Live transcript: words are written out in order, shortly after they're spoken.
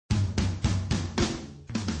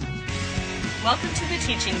Welcome to the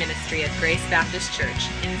teaching ministry of Grace Baptist Church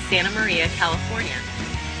in Santa Maria, California.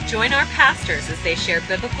 Join our pastors as they share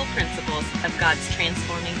biblical principles of God's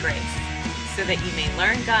transforming grace, so that you may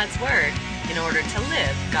learn God's Word in order to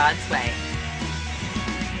live God's way.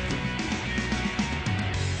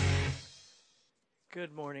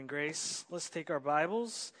 Good morning, Grace. Let's take our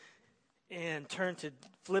Bibles and turn to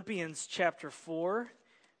Philippians chapter 4.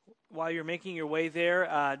 While you're making your way there,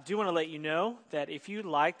 I do want to let you know that if you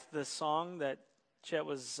liked the song that Chet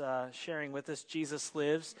was sharing with us, Jesus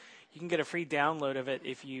Lives, you can get a free download of it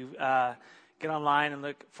if you get online and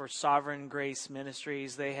look for Sovereign Grace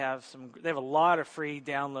Ministries. They have a lot of free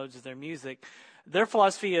downloads of their music. Their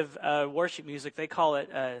philosophy of worship music, they call it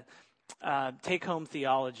take-home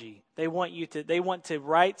theology. They want to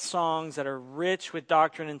write songs that are rich with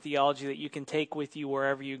doctrine and theology that you can take with you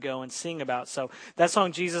wherever you go and sing about. So that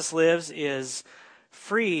song, Jesus Lives, is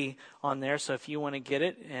free on there. So if you want to get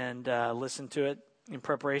it and listen to it in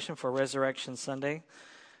preparation for Resurrection Sunday,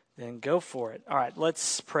 then go for it. All right,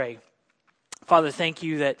 let's pray. Father, thank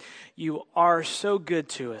you that you are so good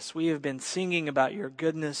to us. We have been singing about your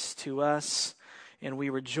goodness to us, and we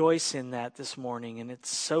rejoice in that this morning. And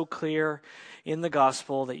it's so clear in the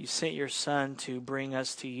gospel that you sent your Son to bring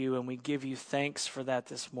us to you. And we give you thanks for that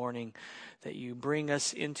this morning, that you bring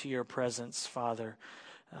us into your presence, Father.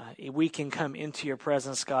 We can come into your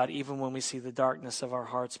presence, God, even when we see the darkness of our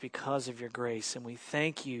hearts because of your grace. And we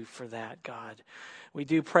thank you for that, God. We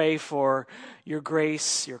do pray for your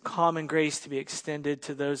grace, your common grace, to be extended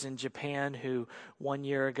to those in Japan who 1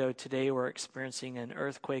 year ago today were experiencing an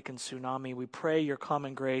earthquake and tsunami. We pray your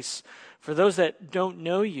common grace for those that don't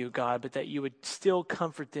know you, God, but that you would still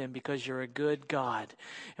comfort them because you're a good God.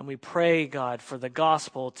 And we pray, God, for the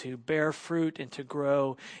gospel to bear fruit and to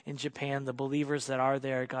grow in Japan. The believers that are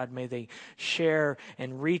there, God, may they share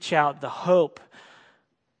and reach out the hope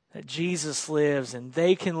that Jesus lives and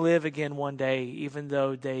they can live again one day even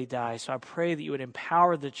though they die. So I pray that you would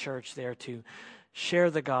empower the church there to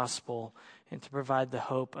share the gospel and to provide the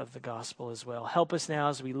hope of the gospel as well. Help us now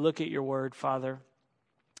as we look at your word, Father.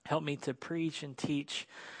 Help me to preach and teach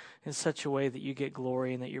in such a way that you get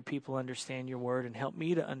glory and that your people understand your word, and help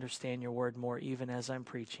me to understand your word more even as I'm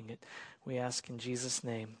preaching it. We ask in Jesus'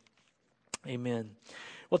 name. Amen.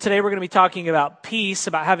 Well, today we're going to be talking about peace,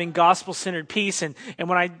 about having gospel-centered peace. And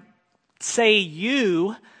when I say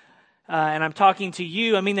you, and I'm talking to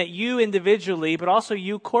you, I mean that you individually, but also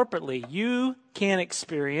you corporately. You can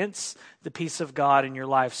experience the peace of God in your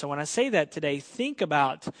life. So when I say that today, think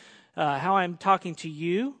about how I'm talking to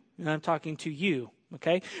you, and I'm talking to you.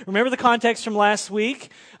 Okay, remember the context from last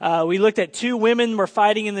week? We looked at two women were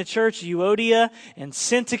fighting in the church, Euodia and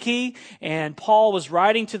Syntyche, and Paul was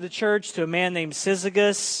writing to the church to a man named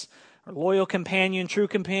Syzygus, a loyal companion, true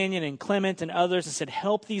companion, and Clement and others, and said,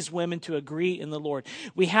 help these women to agree in the Lord.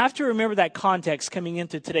 We have to remember that context coming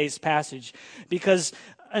into today's passage, because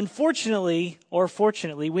unfortunately, or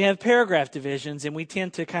fortunately, we have paragraph divisions and we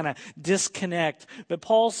tend to kind of disconnect. But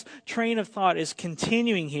Paul's train of thought is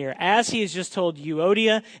continuing here as he has just told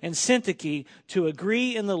Euodia and Syntyche to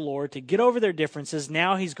agree in the Lord, to get over their differences.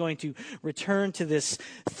 Now he's going to return to this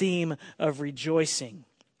theme of rejoicing.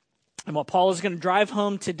 And what Paul is going to drive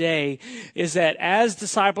home today is that as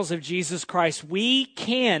disciples of Jesus Christ, we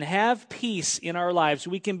can have peace in our lives.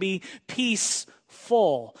 We can be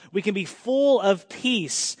peaceful. We can be full of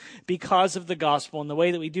peace because of the gospel. And the way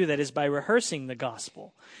that we do that is by rehearsing the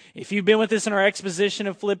gospel. If you've been with us in our exposition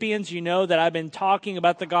of Philippians, you know that I've been talking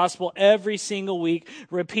about the gospel every single week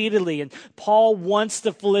repeatedly. And Paul wants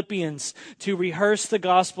the Philippians to rehearse the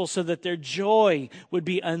gospel so that their joy would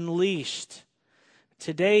be unleashed.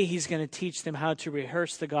 Today, he's going to teach them how to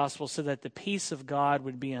rehearse the gospel so that the peace of God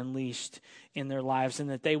would be unleashed in their lives and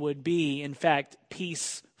that they would be, in fact,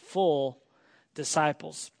 peaceful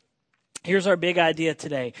disciples. Here's our big idea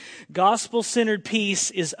today. Gospel-centered peace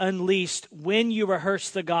is unleashed when you rehearse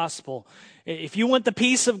the gospel. If you want the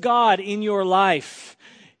peace of God in your life,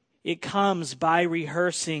 it comes by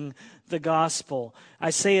rehearsing the gospel. I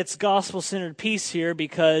say it's gospel-centered peace here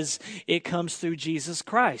because it comes through Jesus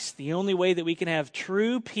Christ. The only way that we can have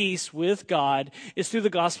true peace with God is through the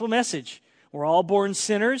gospel message. We're all born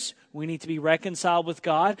sinners. We need to be reconciled with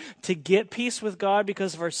God. To get peace with God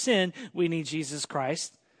because of our sin, we need Jesus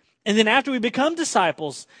Christ. And then after we become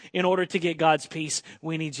disciples, in order to get God's peace,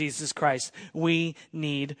 we need Jesus Christ. We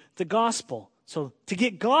need the gospel. So to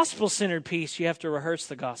get gospel-centered peace, you have to rehearse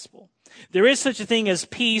the gospel. There is such a thing as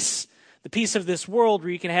peace The peace of this world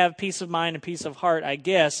where you can have peace of mind and peace of heart, I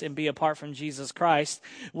guess, and be apart from Jesus Christ.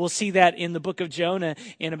 We'll see that in the book of Jonah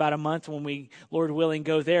in about a month when we, Lord willing,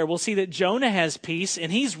 go there. We'll see that Jonah has peace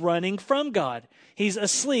and he's running from God. He's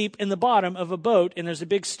asleep in the bottom of a boat and there's a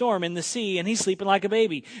big storm in the sea and he's sleeping like a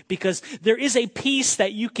baby because there is a peace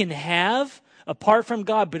that you can have apart from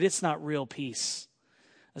God, but it's not real peace.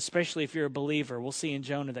 Especially if you're a believer. We'll see in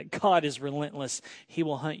Jonah that God is relentless. He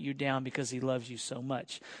will hunt you down because he loves you so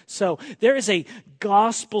much. So there is a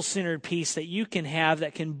gospel-centered peace that you can have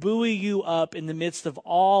that can buoy you up in the midst of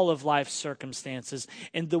all of life's circumstances.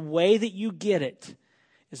 And the way that you get it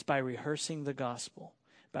is by rehearsing the gospel,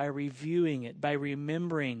 by reviewing it, by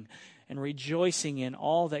remembering and rejoicing in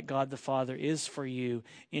all that God the Father is for you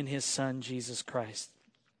in his Son, Jesus Christ.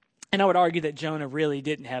 And I would argue that Jonah really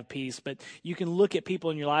didn't have peace, but you can look at people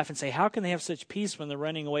in your life and say, how can they have such peace when they're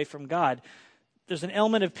running away from God? There's an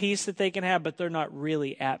element of peace that they can have, but they're not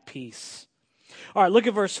really at peace. All right, look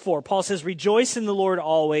at verse 4. Paul says, rejoice in the Lord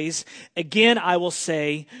always. Again, I will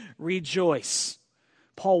say, rejoice.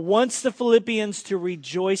 Paul wants the Philippians to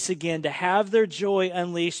rejoice again, to have their joy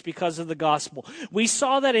unleashed because of the gospel. We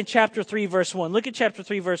saw that in chapter 3, verse 1. Look at chapter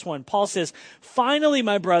 3, verse 1. Paul says, finally,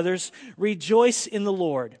 my brothers, rejoice in the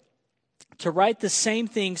Lord. To write the same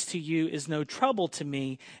things to you is no trouble to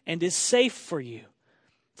me and is safe for you.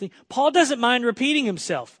 See, Paul doesn't mind repeating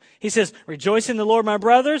himself. He says, rejoice in the Lord, my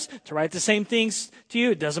brothers. To write the same things to you,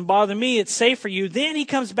 it doesn't bother me. It's safe for you. Then he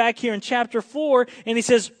comes back here in chapter 4 and he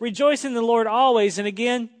says, rejoice in the Lord always. And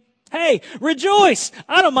again, hey, rejoice.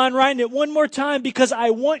 I don't mind writing it one more time because I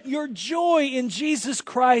want your joy in Jesus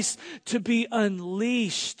Christ to be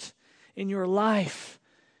unleashed in your life.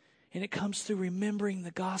 And it comes through remembering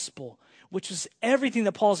the gospel, which is everything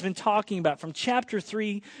that Paul's been talking about from chapter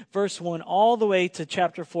 3, verse 1, all the way to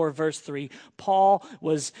chapter 4, verse 3. Paul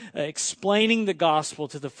was explaining the gospel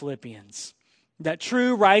to the Philippians. That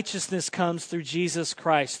true righteousness comes through Jesus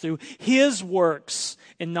Christ, through his works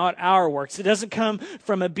and not our works. It doesn't come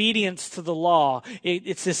from obedience to the law.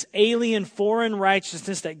 It's this alien, foreign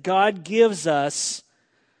righteousness that God gives us.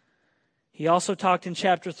 He also talked in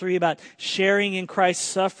chapter 3 about sharing in Christ's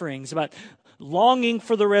sufferings, about longing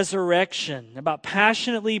for the resurrection, about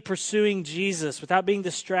passionately pursuing Jesus without being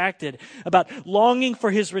distracted, about longing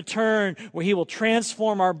for his return where he will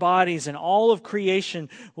transform our bodies and all of creation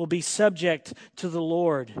will be subject to the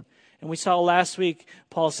Lord. And we saw last week,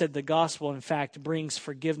 Paul said the gospel, in fact, brings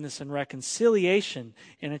forgiveness and reconciliation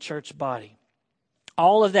in a church body.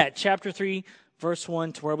 All of that, chapter 3, verse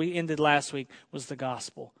 1 to where we ended last week, was the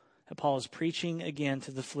gospel that Paul is preaching again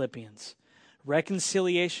to the Philippians.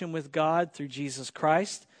 Reconciliation with God through Jesus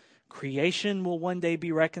Christ. Creation will one day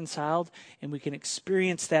be reconciled, and we can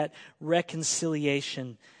experience that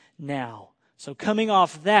reconciliation now. So coming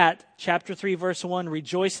off that, chapter 3, verse 1,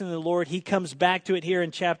 rejoice in the Lord. He comes back to it here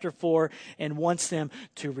in chapter 4 and wants them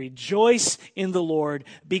to rejoice in the Lord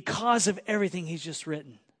because of everything he's just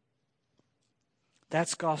written.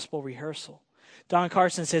 That's gospel rehearsal. Don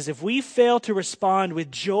Carson says, if we fail to respond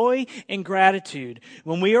with joy and gratitude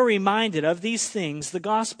when we are reminded of these things, the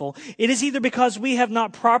gospel, it is either because we have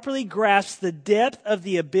not properly grasped the depth of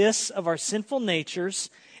the abyss of our sinful natures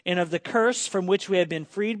and of the curse from which we have been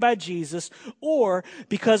freed by Jesus, or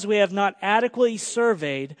because we have not adequately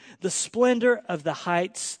surveyed the splendor of the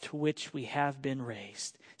heights to which we have been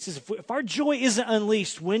raised. He says, if our joy isn't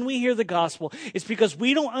unleashed when we hear the gospel, it's because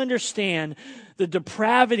we don't understand the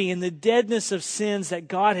depravity and the deadness of sins that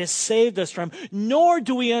God has saved us from, nor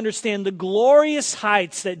do we understand the glorious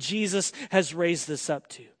heights that Jesus has raised us up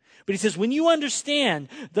to. But he says, when you understand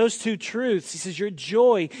those two truths, he says, your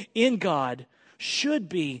joy in God should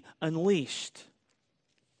be unleashed.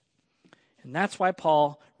 And that's why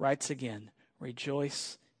Paul writes again,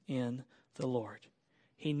 rejoice in the Lord.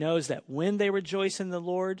 He knows that when they rejoice in the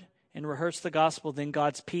Lord and rehearse the gospel, then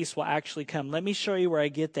God's peace will actually come. Let me show you where I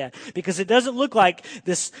get that. Because it doesn't look like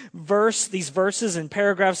these verses and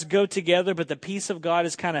paragraphs go together, but the peace of God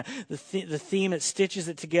is kind of the theme that stitches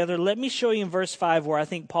it together. Let me show you in verse 5 where I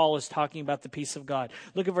think Paul is talking about the peace of God.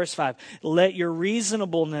 Look at verse 5. Let your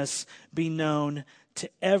reasonableness be known to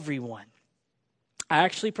everyone. I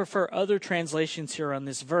actually prefer other translations here on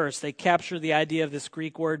this verse. They capture the idea of this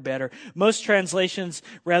Greek word better. Most translations,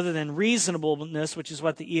 rather than reasonableness, which is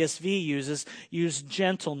what the ESV uses, use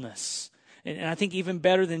gentleness. And I think even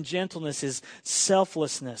better than gentleness is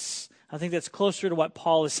selflessness. I think that's closer to what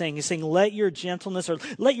Paul is saying. He's saying, let your gentleness or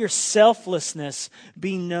let your selflessness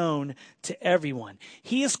be known to everyone.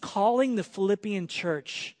 He is calling the Philippian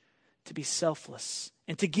church to be selfless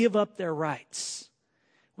and to give up their rights,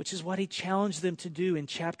 which is what he challenged them to do in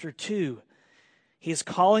chapter 2. He is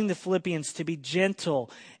calling the Philippians to be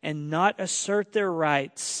gentle and not assert their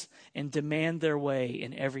rights and demand their way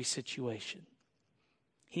in every situation.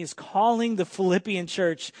 He is calling the Philippian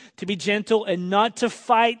church to be gentle and not to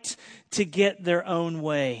fight to get their own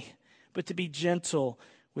way, but to be gentle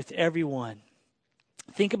with everyone.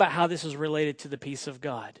 Think about how this is related to the peace of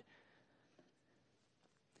God.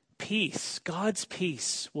 Peace, God's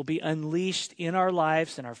peace, will be unleashed in our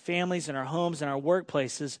lives, in our families, in our homes, in our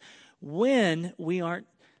workplaces when we aren't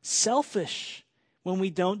selfish, when we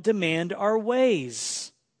don't demand our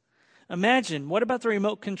ways. Imagine, what about the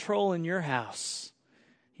remote control in your house?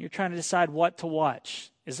 You're trying to decide what to watch.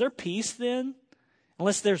 Is there peace then?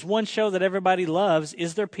 Unless there's one show that everybody loves,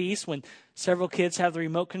 is there peace when several kids have the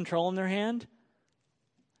remote control in their hand?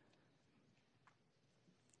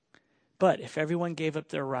 But if everyone gave up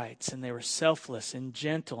their rights and they were selfless and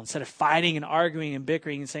gentle, instead of fighting and arguing and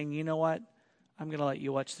bickering and saying, you know what, I'm going to let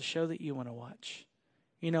you watch the show that you want to watch.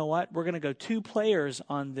 You know what, we're going to go 2 players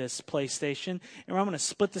on this PlayStation, and I'm going to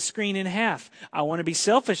split the screen in half. I want to be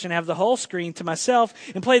selfish and have the whole screen to myself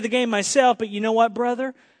and play the game myself, but you know what,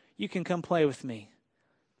 brother? You can come play with me.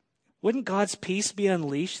 Wouldn't God's peace be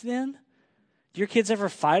unleashed then? Do your kids ever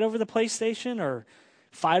fight over the PlayStation or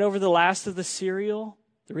fight over the last of the cereal?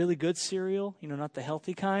 The really good cereal, not the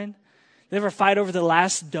healthy kind. They ever fight over the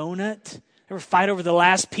last donut? Ever fight over the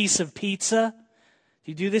last piece of pizza?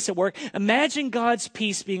 Do you do this at work? Imagine God's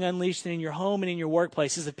peace being unleashed in your home and in your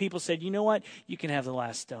workplaces if people said, you know what? You can have the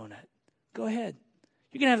last donut. Go ahead.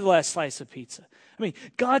 You can have the last slice of pizza. I mean,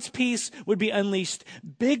 God's peace would be unleashed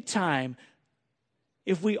big time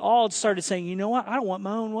if we all started saying, you know what? I don't want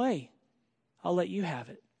my own way. I'll let you have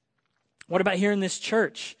it. What about here in this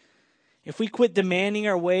church? If we quit demanding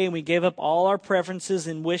our way and we gave up all our preferences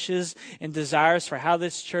and wishes and desires for how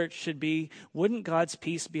this church should be, wouldn't God's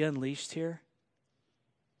peace be unleashed here?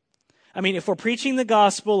 I mean, if we're preaching the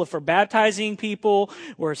gospel, if we're baptizing people,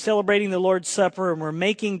 we're celebrating the Lord's Supper, and we're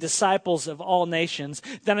making disciples of all nations,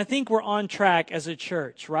 then I think we're on track as a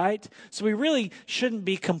church, right? So we really shouldn't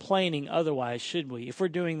be complaining otherwise, should we, if we're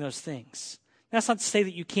doing those things? That's not to say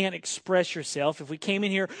that you can't express yourself. If we came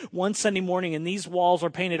in here one Sunday morning and these walls are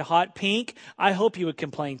painted hot pink, I hope you would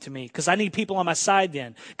complain to me because I need people on my side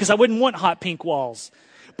then because I wouldn't want hot pink walls.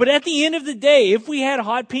 But at the end of the day, if we had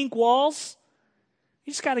hot pink walls,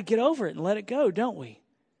 you just got to get over it and let it go, don't we?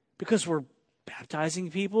 Because we're baptizing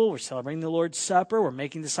people, we're celebrating the Lord's Supper, we're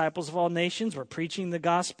making disciples of all nations, we're preaching the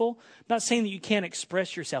gospel. I'm not saying that you can't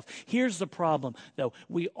express yourself. Here's the problem, though.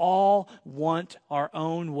 We all want our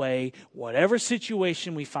own way, whatever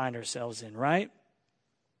situation we find ourselves in, right?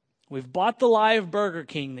 We've bought the lie of Burger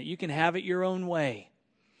King that you can have it your own way.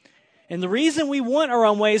 And the reason we want our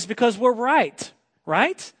own way is because we're right?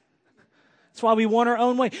 That's why we want our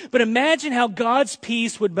own way. But imagine how God's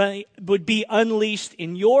peace would be unleashed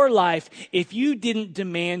in your life if you didn't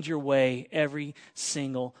demand your way every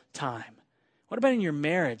single time. What about in your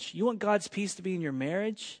marriage? You want God's peace to be in your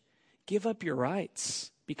marriage? Give up your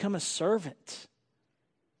rights. Become a servant.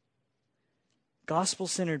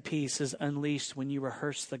 Gospel-centered peace is unleashed when you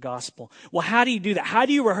rehearse the gospel. Well, how do you do that? How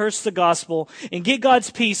do you rehearse the gospel and get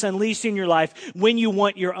God's peace unleashed in your life when you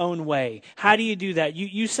want your own way? How do you do that?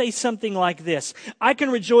 You say something like this: I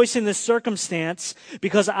can rejoice in this circumstance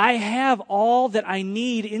because I have all that I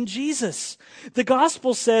need in Jesus. The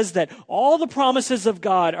gospel says that all the promises of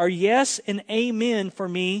God are yes and amen for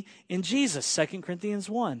me in Jesus. 2 Corinthians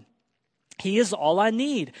 1. He is all I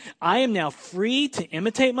need. I am now free to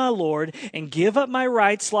imitate my Lord and give up my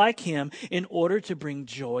rights like Him in order to bring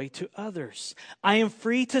joy to others. I am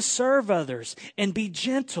free to serve others and be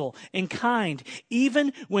gentle and kind,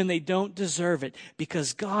 even when they don't deserve it,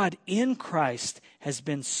 because God in Christ has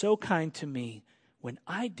been so kind to me when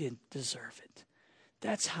I didn't deserve it.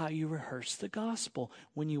 That's how you rehearse the gospel,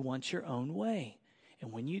 when you want your own way.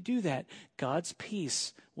 And when you do that, God's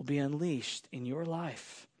peace will be unleashed in your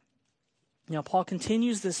life. Now, Paul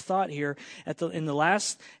continues this thought here in the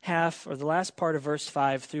last half, or the last part of verse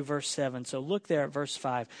 5 through verse 7. So look there at verse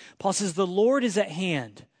 5. Paul says, "The Lord is at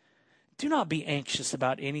hand. Do not be anxious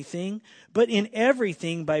about anything, but in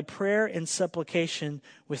everything by prayer and supplication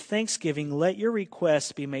with thanksgiving let your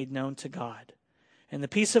requests be made known to God. And the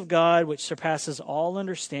peace of God, which surpasses all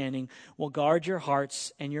understanding, will guard your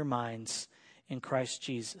hearts and your minds in Christ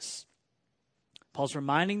Jesus." Paul's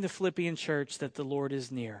reminding the Philippian church that the Lord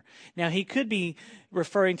is near. Now, he could be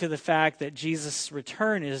referring to the fact that Jesus'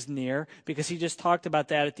 return is near, because he just talked about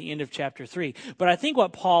that at the end of chapter 3. But I think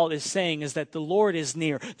what Paul is saying is that the Lord is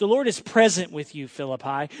near. The Lord is present with you,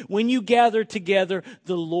 Philippi. When you gather together,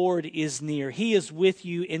 the Lord is near. He is with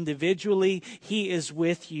you individually. He is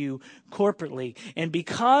with you corporately. And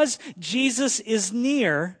because Jesus is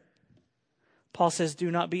near, Paul says,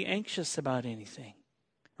 do not be anxious about anything.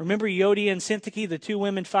 Remember Euodia and Syntyche, the two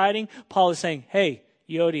women fighting? Paul is saying, hey,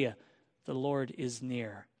 Euodia, the Lord is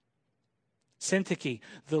near. Syntyche,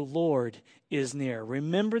 the Lord is near.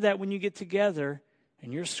 Remember that when you get together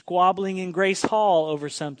and you're squabbling in Grace Hall over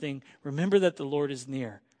something, remember that the Lord is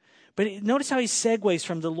near. But notice how he segues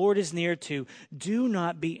from the Lord is near to do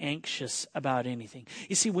not be anxious about anything.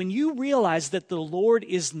 You see, when you realize that the Lord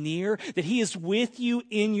is near, that he is with you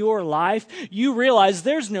in your life, you realize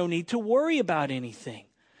there's no need to worry about anything.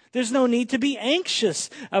 There's no need to be anxious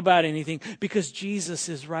about anything because Jesus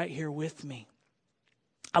is right here with me.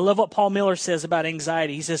 I love what Paul Miller says about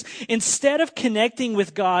anxiety. He says, instead of connecting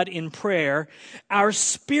with God in prayer, our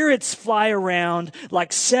spirits fly around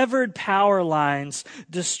like severed power lines,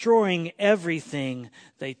 destroying everything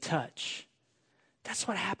they touch. That's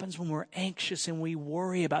what happens when we're anxious and we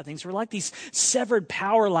worry about things. We're like these severed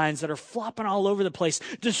power lines that are flopping all over the place,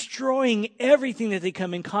 destroying everything that they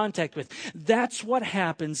come in contact with. That's what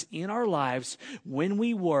happens in our lives when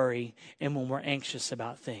we worry and when we're anxious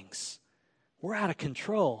about things. We're out of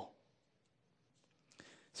control.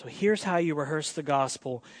 So here's how you rehearse the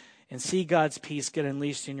gospel and see God's peace get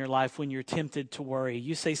unleashed in your life when you're tempted to worry.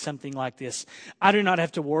 You say something like this: I do not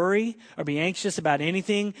have to worry or be anxious about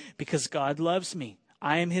anything because God loves me.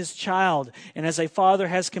 I am his child, and as a father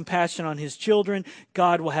has compassion on his children,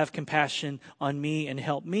 God will have compassion on me and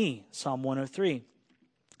help me. Psalm 103.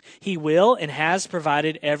 He will and has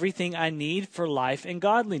provided everything I need for life and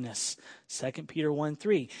godliness. 2 Peter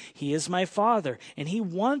 1:3. He is my Father, and he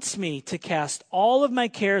wants me to cast all of my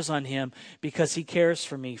cares on him because he cares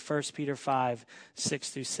for me. 1 Peter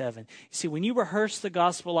 5:6-7. You see, when you rehearse the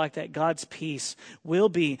gospel like that, God's peace will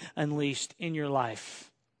be unleashed in your life.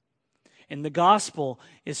 And the gospel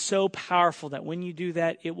is so powerful that when you do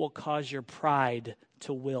that, it will cause your pride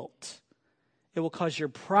to wilt. It will cause your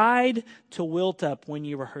pride to wilt up when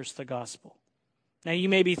you rehearse the gospel. Now you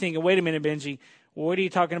may be thinking, wait a minute, Benji, what are you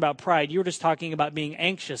talking about pride? You were just talking about being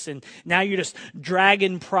anxious, and now you're just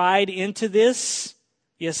dragging pride into this?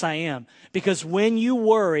 Yes, I am. Because when you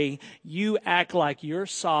worry, you act like you're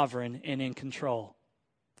sovereign and in control.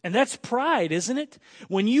 And that's pride, isn't it?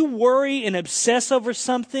 When you worry and obsess over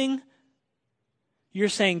something, you're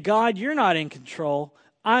saying, God, you're not in control.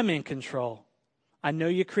 I'm in control. I know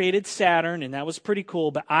you created Saturn, and that was pretty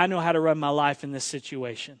cool, but I know how to run my life in this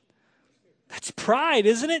situation. That's pride,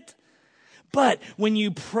 isn't it? But when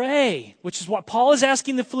you pray, which is what Paul is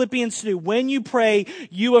asking the Philippians to do, when you pray,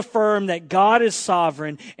 you affirm that God is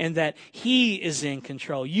sovereign and that he is in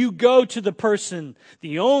control. You go to the person,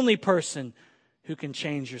 the only person who can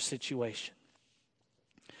change your situation.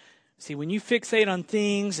 See, when you fixate on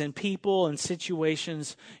things and people and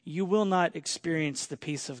situations, you will not experience the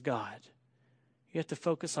peace of God. You have to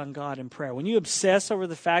focus on God in prayer. When you obsess over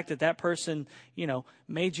the fact that that person,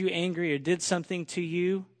 made you angry or did something to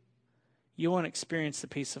you, you won't experience the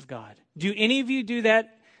peace of God. Do any of you do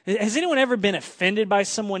that? Has anyone ever been offended by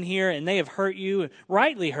someone here and they have hurt you,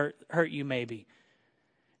 rightly hurt you maybe,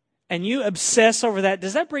 and you obsess over that?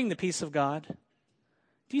 Does that bring the peace of God?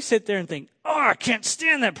 Do you sit there and think, I can't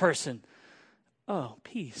stand that person? Oh,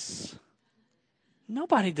 peace.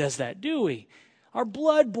 Nobody does that, do we? Our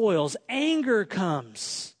blood boils, anger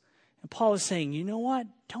comes. And Paul is saying, you know what?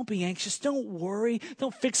 Don't be anxious, don't worry,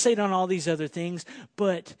 don't fixate on all these other things,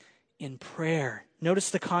 but in prayer. Notice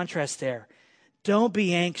the contrast there. Don't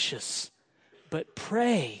be anxious, but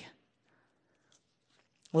pray.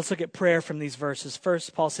 Let's look at prayer from these verses.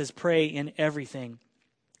 First, Paul says, pray in everything.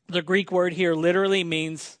 The Greek word here literally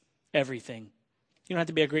means everything. You don't have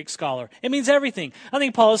to be a Greek scholar. It means everything. I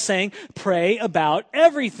think Paul is saying, pray about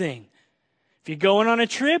everything. If you're going on a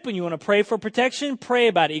trip and you want to pray for protection, pray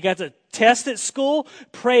about it. You got a test at school,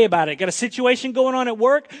 pray about it. Got a situation going on at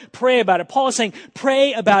work, pray about it. Paul is saying,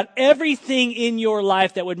 pray about everything in your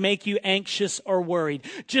life that would make you anxious or worried.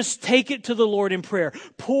 Just take it to the Lord in prayer.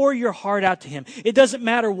 Pour your heart out to him. It doesn't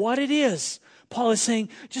matter what it is. Paul is saying,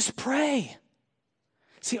 just pray.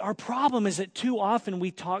 See, our problem is that too often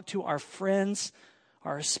we talk to our friends,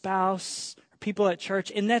 our spouse, people at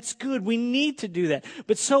church, and that's good. We need to do that.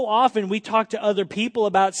 But so often we talk to other people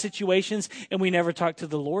about situations and we never talk to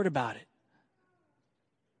the Lord about it.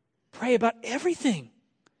 Pray about everything.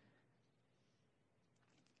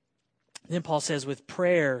 Then Paul says, with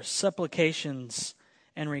prayer, supplications,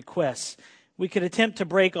 and requests. We could attempt to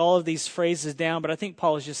break all of these phrases down, but I think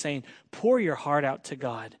Paul is just saying, pour your heart out to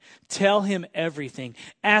God. Tell him everything.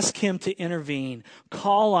 Ask him to intervene.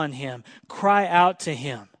 Call on him. Cry out to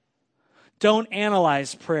him. Don't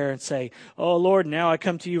analyze prayer and say, oh, Lord, now I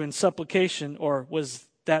come to you in supplication, or was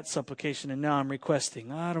that supplication and now I'm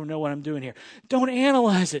requesting. I don't know what I'm doing here. Don't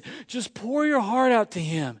analyze it. Just pour your heart out to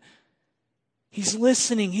him. He's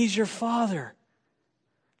listening. He's your Father.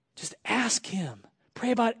 Just ask him.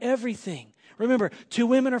 Pray about everything. Remember, 2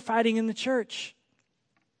 women are fighting in the church.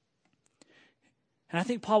 And I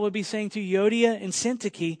think Paul would be saying to Euodia and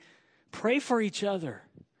Syntyche, pray for each other.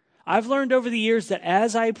 I've learned over the years that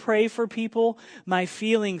as I pray for people, my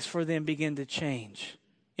feelings for them begin to change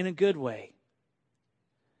in a good way.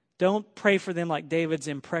 Don't pray for them like David's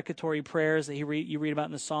imprecatory prayers that you read about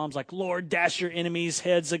in the Psalms, like, Lord, dash your enemies'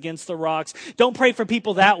 heads against the rocks. Don't pray for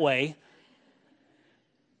people that way.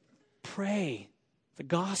 Pray the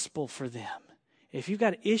gospel for them. If you've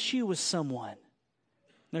got an issue with someone,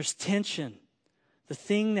 there's tension, the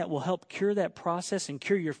thing that will help cure that process and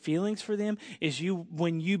cure your feelings for them is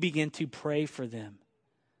when you begin to pray for them.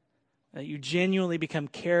 That you genuinely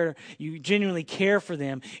care for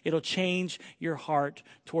them, it'll change your heart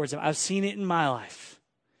towards them. I've seen it in my life.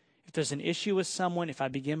 If there's an issue with someone, if I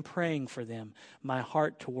begin praying for them, my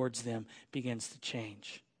heart towards them begins to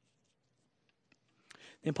change.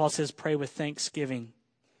 Then Paul says, pray with thanksgiving.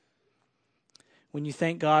 When you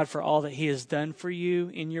thank God for all that he has done for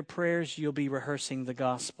you in your prayers, you'll be rehearsing the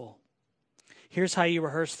gospel. Here's how you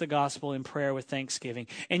rehearse the gospel in prayer with thanksgiving.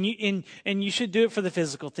 And you should do it for the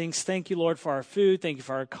physical things. Thank you, Lord, for our food. Thank you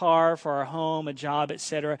for our car, for our home, a job,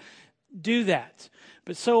 etc. Do that.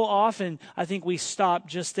 But so often, I think we stop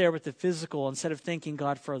just there with the physical instead of thanking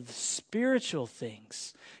God for the spiritual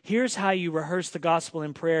things. Here's how you rehearse the gospel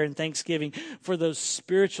in prayer and thanksgiving for those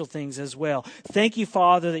spiritual things as well. Thank you,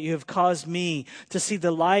 Father, that you have caused me to see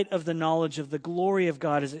the light of the knowledge of the glory of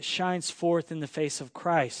God as it shines forth in the face of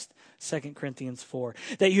Christ. 2 Corinthians 4.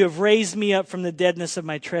 That you have raised me up from the deadness of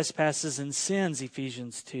my trespasses and sins,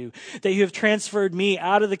 Ephesians 2. That you have transferred me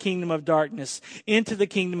out of the kingdom of darkness into the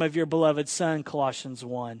kingdom of your beloved Son, Colossians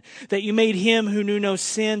 1. That you made him who knew no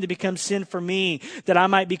sin to become sin for me, that I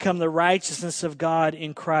might become the righteousness of God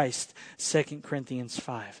in Christ, 2 Corinthians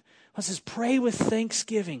 5. It says, pray with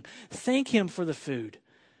thanksgiving. Thank him for the food,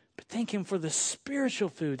 but thank him for the spiritual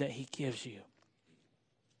food that he gives you.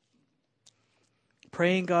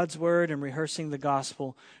 Praying God's word and rehearsing the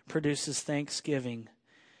gospel produces thanksgiving,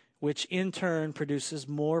 which in turn produces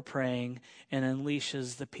more praying and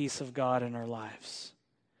unleashes the peace of God in our lives.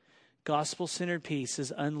 Gospel-centered peace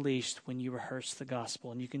is unleashed when you rehearse the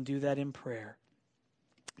gospel, and you can do that in prayer.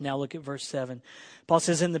 Now look at verse 7. Paul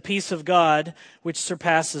says, "And the peace of God, which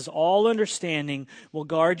surpasses all understanding, will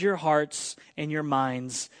guard your hearts and your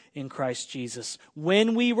minds in Christ Jesus."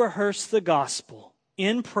 When we rehearse the gospel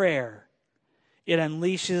in prayer, it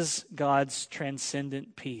unleashes God's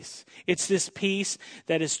transcendent peace. It's this peace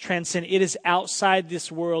that is transcendent. It is outside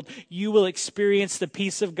this world. You will experience the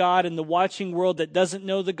peace of God, and the watching world that doesn't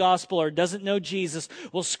know the gospel or doesn't know Jesus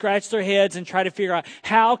will scratch their heads and try to figure out,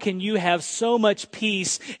 how can you have so much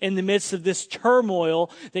peace in the midst of this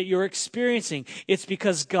turmoil that you're experiencing? It's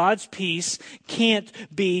because God's peace can't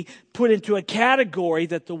be put into a category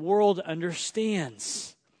that the world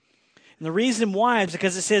understands. And the reason why is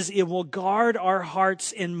because it says it will guard our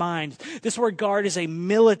hearts and minds. This word guard is a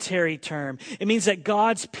military term. It means that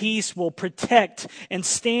God's peace will protect and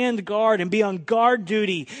stand guard and be on guard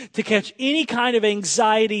duty to catch any kind of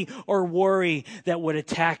anxiety or worry that would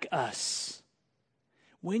attack us.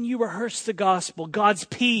 When you rehearse the gospel, God's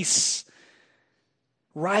peace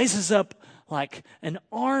rises up like an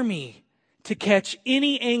army to catch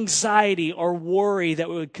any anxiety or worry that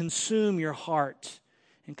would consume your heart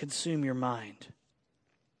and consume your mind.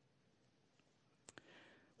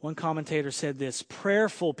 One commentator said this: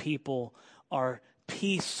 prayerful people are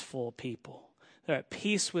peaceful people. They're at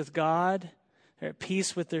peace with God. They're at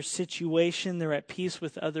peace with their situation. They're at peace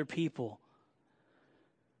with other people.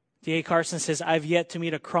 D.A. Carson says, "I've yet to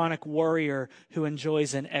meet a chronic worrier who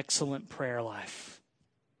enjoys an excellent prayer life."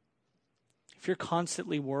 If you're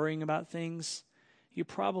constantly worrying about things, you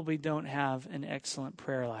probably don't have an excellent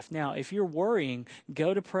prayer life. Now, if you're worrying,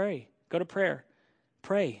 go to pray. Go to prayer.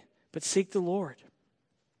 Pray, but seek the Lord.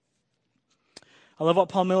 I love what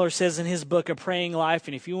Paul Miller says in his book, A Praying Life.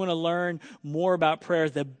 And if you want to learn more about prayer,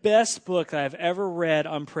 the best book that I've ever read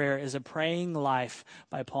on prayer is A Praying Life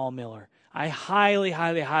by Paul Miller. I highly,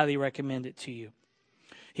 highly, highly recommend it to you.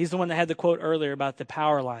 He's the one that had the quote earlier about the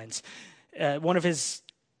power lines. One of his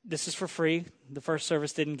this is for free. The first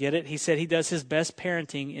service didn't get it. He said he does his best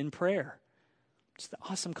parenting in prayer. It's an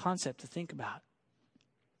awesome concept to think about.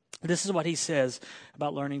 This is what he says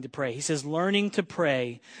about learning to pray. He says, learning to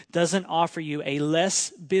pray doesn't offer you a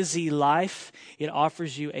less busy life. It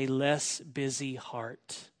offers you a less busy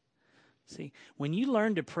heart. See, when you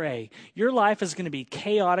learn to pray, your life is going to be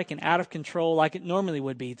chaotic and out of control like it normally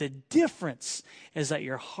would be. The difference is that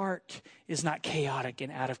your heart is not chaotic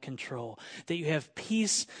and out of control, that you have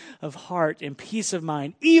peace of heart and peace of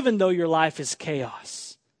mind, even though your life is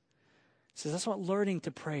chaos. He says that's what learning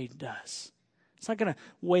to pray does. It's not going to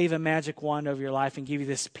wave a magic wand over your life and give you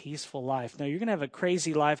this peaceful life. No, you're going to have a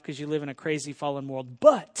crazy life because you live in a crazy fallen world.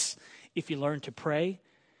 But if you learn to pray,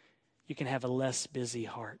 you can have a less busy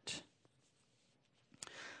heart.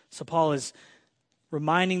 So Paul is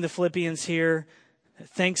reminding the Philippians here that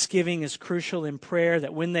thanksgiving is crucial in prayer,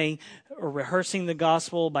 that when they are rehearsing the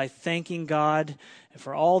gospel by thanking God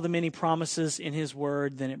for all the many promises in his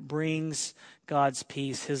word, then it brings God's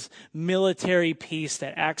peace, his military peace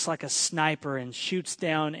that acts like a sniper and shoots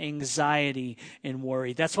down anxiety and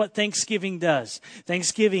worry. That's what thanksgiving does.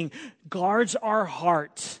 Thanksgiving guards our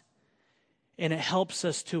heart, and it helps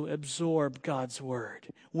us to absorb God's word.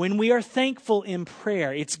 When we are thankful in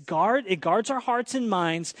prayer, it guards our hearts and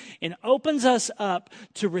minds and opens us up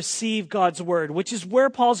to receive God's word, which is where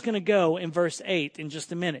Paul's going to go in verse 8 in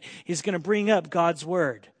just a minute. He's going to bring up God's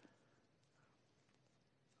word.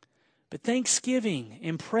 But thanksgiving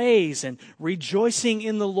and praise and rejoicing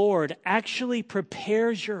in the Lord actually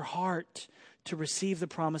prepares your heart to receive the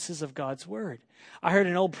promises of God's word. I heard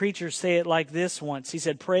an old preacher say it like this once. He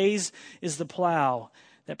said, praise is the plow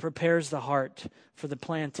that prepares the heart for the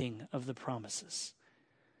planting of the promises.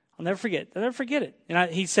 I'll never forget it.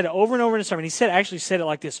 And he said it over and over in his sermon. He actually said it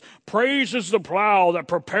like this: praise is the plow that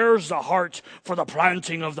prepares the heart for the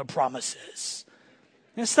planting of the promises.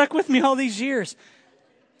 And it stuck with me all these years.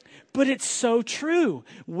 But it's so true.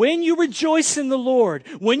 When you rejoice in the Lord,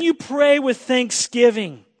 when you pray with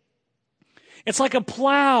thanksgiving, it's like a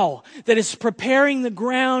plow that is preparing the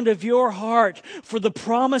ground of your heart for the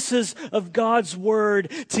promises of God's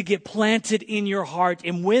word to get planted in your heart.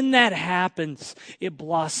 And when that happens, it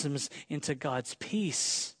blossoms into God's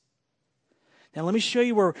peace. Now let me show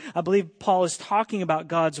you where I believe Paul is talking about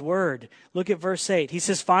God's word. Look at verse 8. He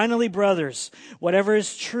says, finally, brothers, whatever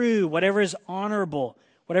is true, whatever is honorable,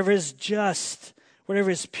 whatever is just,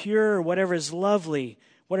 whatever is pure, whatever is lovely,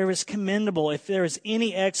 whatever is commendable, if there is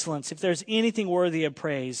any excellence, if there's anything worthy of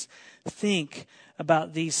praise, think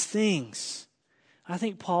about these things. I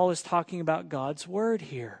think Paul is talking about God's word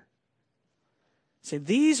here. So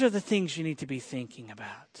these are the things you need to be thinking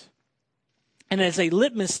about. And as a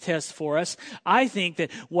litmus test for us, I think that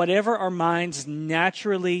whatever our minds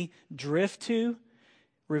naturally drift to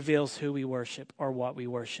reveals who we worship or what we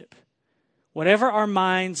worship. Whatever our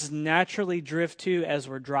minds naturally drift to as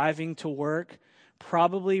we're driving to work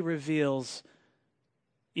probably reveals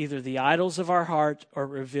either the idols of our heart or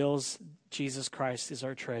reveals Jesus Christ is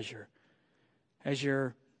our treasure. As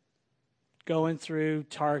you're going through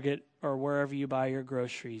Target or wherever you buy your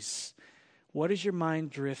groceries, what does your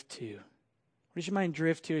mind drift to? What does your mind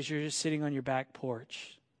drift to as you're just sitting on your back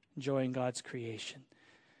porch, enjoying God's creation?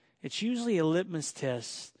 It's usually a litmus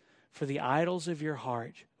test for the idols of your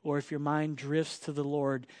heart, or if your mind drifts to the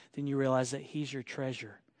Lord, then you realize that He's your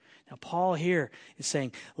treasure. Now, Paul here is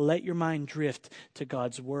saying, let your mind drift to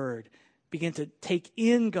God's word. Begin to take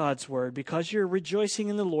in God's word. Because you're rejoicing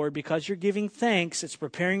in the Lord, because you're giving thanks, it's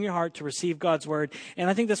preparing your heart to receive God's word. And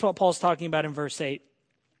I think that's what Paul's talking about in verse 8.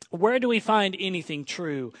 Where do we find anything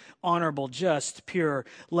true, honorable, just, pure,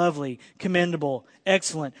 lovely, commendable,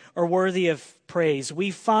 excellent, or worthy of praise?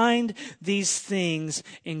 We find these things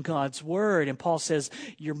in God's word. And Paul says,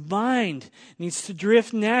 your mind needs to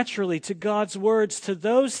drift naturally to God's words, to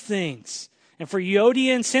those things. And for Euodia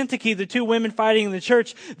and Syntyche, the two women fighting in the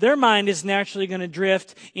church, their mind is naturally going to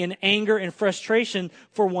drift in anger and frustration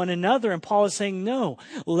for one another. And Paul is saying, no,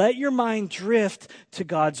 let your mind drift to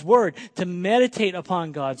God's word, to meditate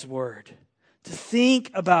upon God's word, to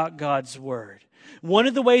think about God's word. One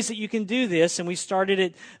of the ways that you can do this, and we started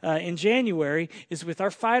it in January, is with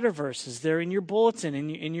our fighter verses. They're in your bulletin,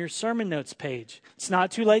 in your sermon notes page. It's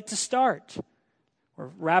not too late to start. We're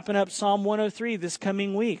wrapping up Psalm 103 this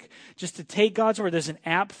coming week. Just to take God's word. There's an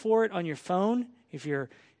app for it on your phone. If you're,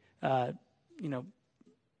 good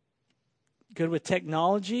with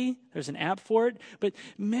technology, there's an app for it. But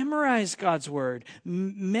memorize God's word.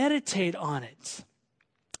 Meditate on it.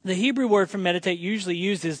 The Hebrew word for meditate usually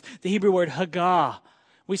used is the Hebrew word hagah,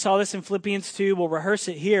 We saw this in Philippians 2. We'll rehearse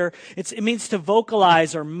it here. It means to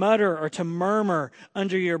vocalize or mutter or to murmur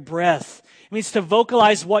under your breath. It means to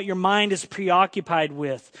vocalize what your mind is preoccupied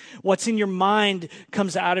with. What's in your mind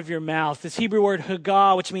comes out of your mouth. This Hebrew word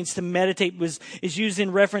hagah, which means to meditate, is used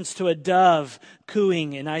in reference to a dove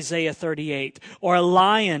cooing in Isaiah 38, or a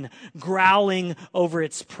lion growling over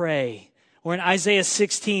its prey. Or in Isaiah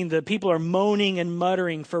 16, the people are moaning and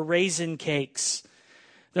muttering for raisin cakes.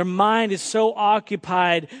 Their mind is so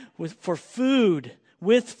occupied with food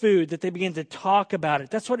that they begin to talk about it.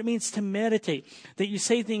 That's what it means to meditate. That you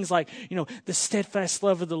say things like, the steadfast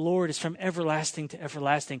love of the Lord is from everlasting to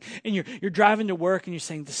everlasting. And you're driving to work and you're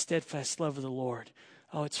saying, the steadfast love of the Lord.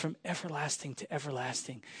 Oh, it's from everlasting to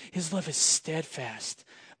everlasting. His love is steadfast.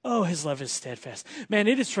 Oh, his love is steadfast. Man,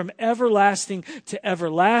 it is from everlasting to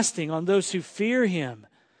everlasting on those who fear him.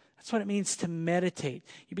 That's what it means to meditate.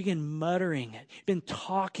 You begin muttering it. You've been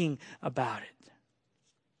talking about it.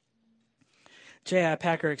 J.I.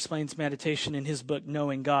 Packer explains meditation in his book,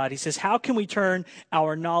 Knowing God. He says, how can we turn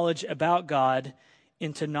our knowledge about God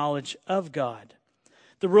into knowledge of God?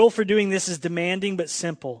 The rule for doing this is demanding but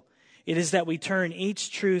simple. It is that we turn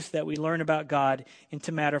each truth that we learn about God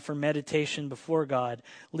into matter for meditation before God,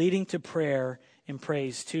 leading to prayer and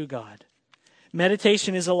praise to God.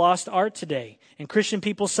 Meditation is a lost art today, and Christian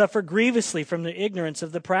people suffer grievously from the ignorance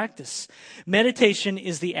of the practice. Meditation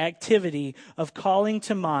is the activity of calling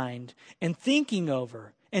to mind and thinking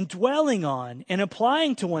over and dwelling on and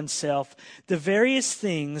applying to oneself the various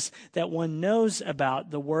things that one knows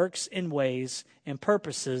about the works and ways and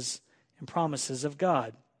purposes and promises of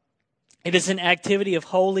God. It is an activity of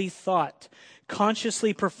holy thought,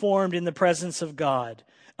 consciously performed in the presence of God,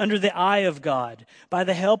 under the eye of God, by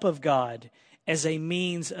the help of God, as a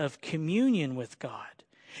means of communion with God.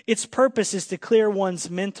 Its purpose is to clear one's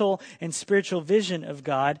mental and spiritual vision of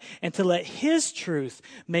God and to let his truth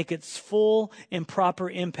make its full and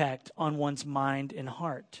proper impact on one's mind and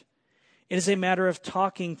heart. It is a matter of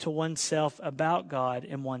talking to oneself about God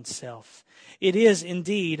and oneself. It is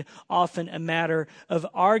indeed often a matter of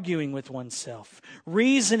arguing with oneself,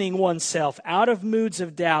 reasoning oneself out of moods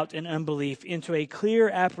of doubt and unbelief into a clear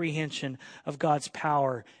apprehension of God's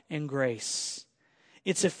power and grace.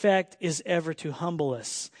 Its effect is ever to humble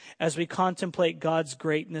us as we contemplate God's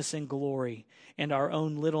greatness and glory and our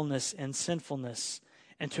own littleness and sinfulness,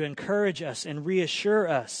 and to encourage us and reassure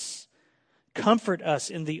us. Comfort us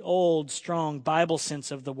in the old, strong Bible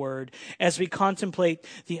sense of the word as we contemplate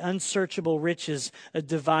the unsearchable riches of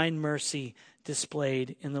divine mercy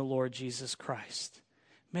displayed in the Lord Jesus Christ.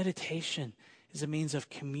 Meditation is a means of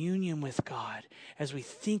communion with God as we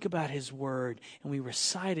think about his word and we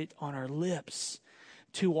recite it on our lips.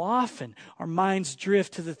 Too often, our minds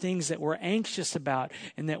drift to the things that we're anxious about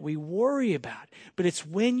and that we worry about. But it's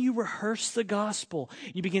when you rehearse the gospel,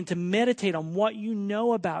 you begin to meditate on what you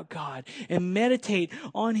know about God and meditate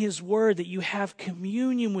on his word, that you have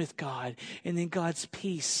communion with God, and then God's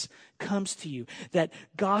peace comes to you. That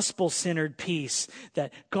gospel-centered peace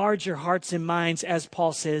that guards your hearts and minds, as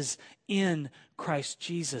Paul says, in Christ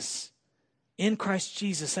Jesus. In Christ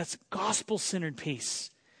Jesus, that's gospel-centered peace.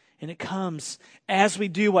 And it comes as we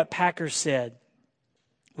do what Packer said.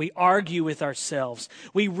 We argue with ourselves.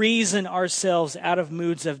 We reason ourselves out of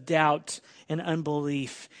moods of doubt and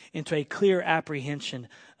unbelief into a clear apprehension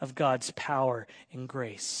of God's power and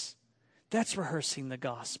grace. That's rehearsing the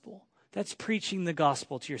gospel. That's preaching the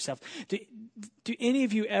gospel to yourself. Do any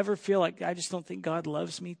of you ever feel like, I just don't think God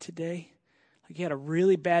loves me today? Like you had a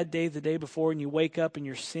really bad day the day before and you wake up and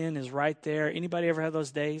your sin is right there. Anybody ever have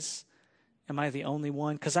those days? Am I the only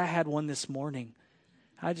one? Because I had one this morning.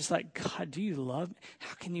 I just like, God, do you love me?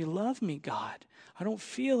 How can you love me, God? I don't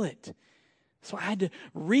feel it. So I had to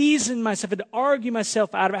reason myself, I had to argue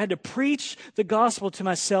myself out of it. I had to preach the gospel to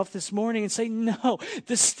myself this morning and say, no,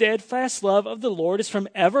 the steadfast love of the Lord is from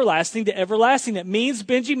everlasting to everlasting. That means,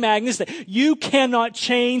 Benji Magnus, that you cannot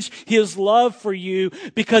change his love for you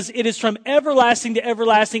because it is from everlasting to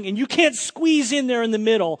everlasting, and you can't squeeze in there in the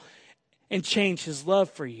middle and change his love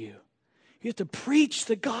for you. You have to preach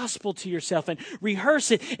the gospel to yourself and rehearse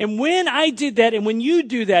it. And when I did that, and when you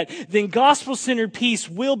do that, then gospel-centered peace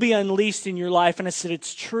will be unleashed in your life. And I said,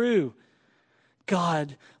 it's true.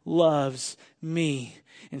 God loves me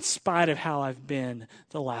in spite of how I've been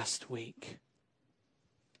the last week.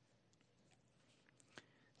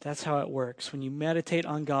 That's how it works. When you meditate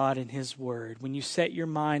on God and his word, when you set your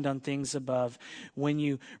mind on things above, when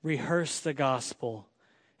you rehearse the gospel,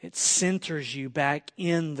 it centers you back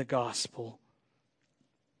in the gospel.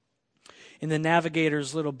 In the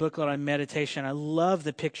Navigator's little booklet on meditation, I love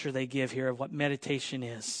the picture they give here of what meditation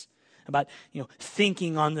is. about,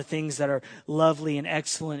 thinking on the things that are lovely and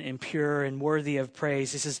excellent and pure and worthy of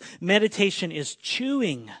praise. He says, meditation is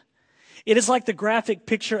chewing. It is like the graphic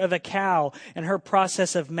picture of a cow and her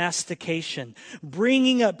process of mastication,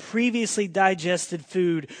 bringing up previously digested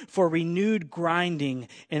food for renewed grinding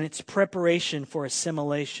and its preparation for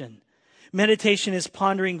assimilation. Meditation is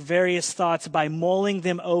pondering various thoughts by mulling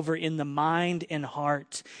them over in the mind and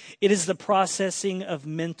heart. It is the processing of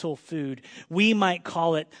mental food. We might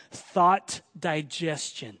call it thought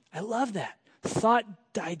digestion. I love that.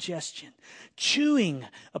 Thought digestion. Chewing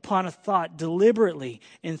upon a thought deliberately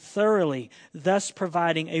and thoroughly, thus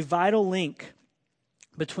providing a vital link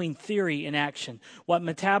between theory and action. What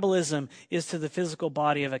metabolism is to the physical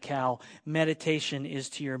body of a cow, meditation is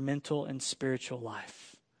to your mental and spiritual life.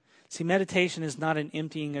 See, meditation is not an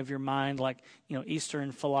emptying of your mind like,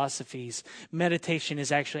 Eastern philosophies. Meditation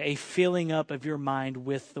is actually a filling up of your mind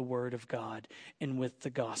with the Word of God and with the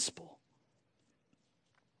gospel.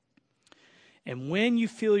 And when you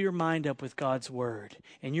fill your mind up with God's Word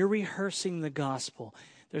and you're rehearsing the gospel,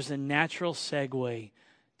 there's a natural segue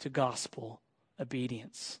to gospel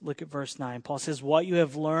obedience. Look at verse 9. Paul says, what you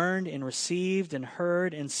have learned and received and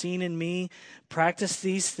heard and seen in me, practice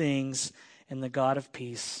these things, and the God of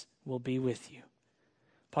peace will be with you.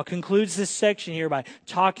 Paul concludes this section here by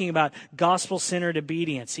talking about gospel-centered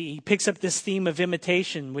obedience. He picks up this theme of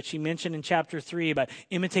imitation, which he mentioned in chapter 3 about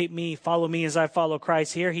imitate me, follow me as I follow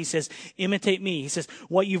Christ. Here he says, imitate me. He says,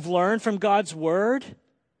 what you've learned from God's Word,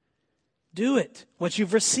 do it. What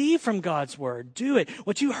you've received from God's Word, do it.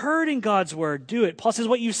 What you heard in God's Word, do it. Paul says,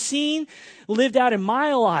 what you've seen lived out in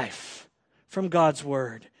my life from God's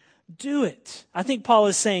Word, do it. I think Paul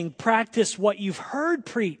is saying, practice what you've heard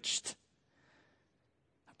preached.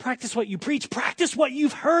 Practice what you preach. Practice what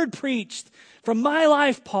you've heard preached. From my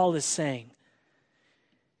life, Paul is saying.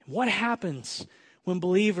 What happens when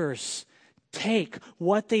believers take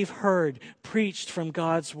what they've heard preached from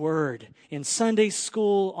God's Word in Sunday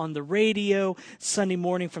school, on the radio, Sunday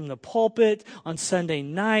morning from the pulpit, on Sunday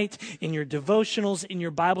night, in your devotionals, in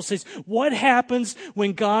your Bible studies? What happens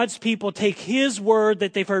when God's people take His Word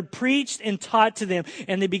that they've heard preached and taught to them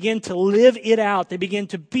and they begin to live it out? They begin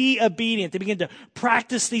to be obedient. They begin to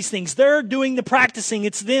practice these things. They're doing the practicing.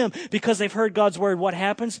 It's them because they've heard God's Word. What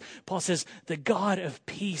happens? Paul says, the God of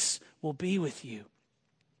peace will be with you.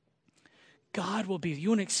 God will be. You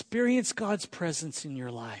want to experience God's presence in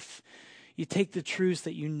your life. You take the truths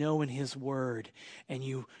that you know in His Word and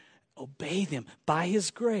you obey them by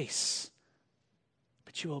His grace.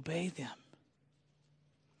 But you obey them.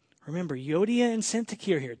 Remember, Euodia and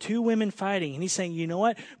Syntyche are here, two women fighting. And he's saying, you know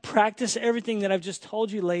what? Practice everything that I've just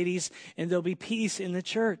told you, ladies, and there'll be peace in the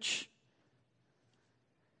church.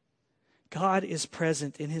 God is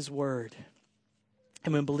present in His Word.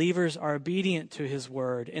 And when believers are obedient to His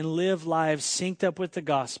Word and live lives synced up with the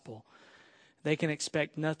gospel, they can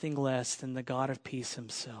expect nothing less than the God of peace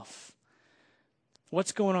Himself.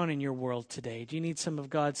 What's going on in your world today? Do you need some of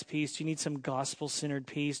God's peace? Do you need some gospel-centered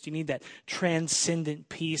peace? Do you need that transcendent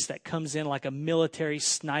peace that comes in like a military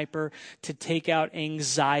sniper to take out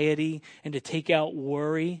anxiety and to take out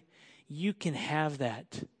worry? You can have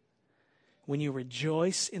that when you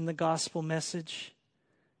rejoice in the gospel message,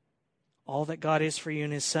 all that God is for you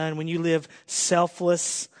in His Son, when you live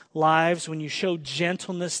selfless lives, when you show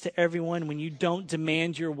gentleness to everyone, when you don't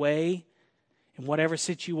demand your way in whatever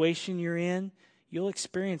situation you're in, you'll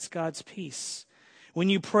experience God's peace. When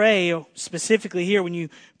you pray, specifically here, when you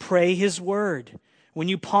pray His Word, when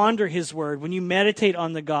you ponder His Word, when you meditate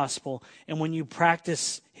on the gospel, and when you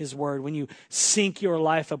practice His Word, when you sync your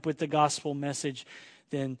life up with the gospel message,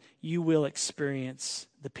 then you will experience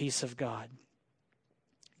the peace of God.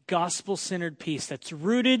 Gospel-centered peace that's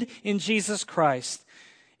rooted in Jesus Christ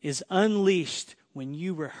is unleashed when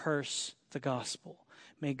you rehearse the gospel.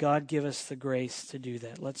 May God give us the grace to do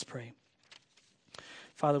that. Let's pray.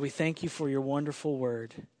 Father, we thank You for Your wonderful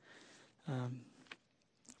Word.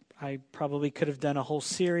 I probably could have done a whole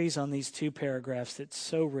series on these two paragraphs. It's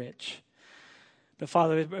so rich. But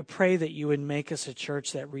Father, I pray that You would make us a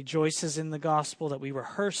church that rejoices in the gospel, that we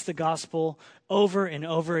rehearse the gospel over and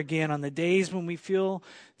over again on the days when we feel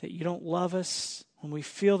that You don't love us, when we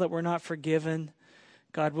feel that we're not forgiven.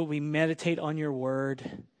 God, will we meditate on Your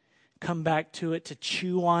Word, come back to it, to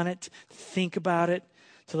chew on it, think about it,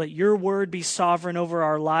 to let Your Word be sovereign over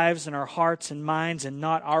our lives and our hearts and minds and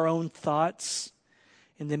not our own thoughts.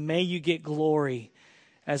 And then may You get glory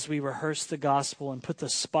as we rehearse the gospel and put the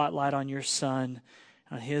spotlight on Your Son,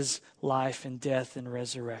 on His life and death and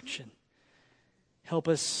resurrection. Help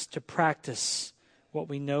us to practice what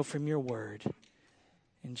we know from Your Word.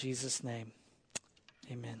 In Jesus' name,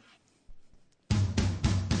 amen.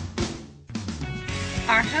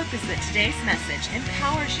 Our hope is that today's message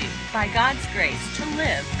empowers you, by God's grace, to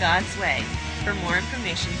live God's way. For more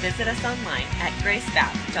information, visit us online at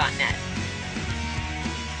gracebap.net.